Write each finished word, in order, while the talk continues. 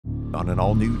on an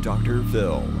all-new Dr.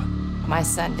 Phil. My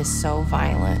son is so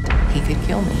violent, he could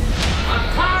kill me.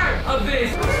 I'm tired of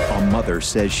this! A mother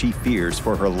says she fears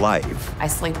for her life. I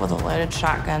sleep with a loaded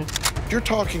shotgun. You're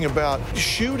talking about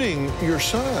shooting your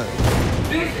son.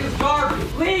 This is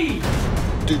garbage. Leave!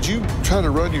 Did you try to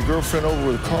run your girlfriend over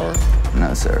with a car?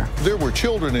 No, sir. There were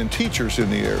children and teachers in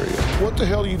the area. What the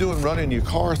hell are you doing running your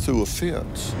car through a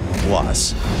fence?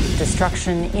 Plus,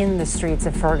 destruction in the streets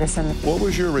of Ferguson. What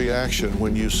was your reaction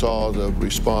when you saw the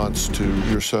response to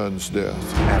your son's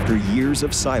death? after years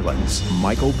of silence,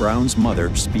 Michael Brown's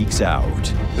mother speaks out.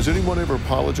 Has anyone ever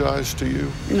apologized to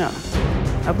you? No.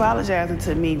 Apologizing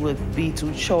to me would be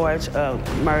to charge a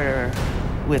murderer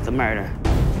with a murder.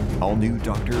 All new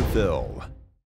Dr. Phil.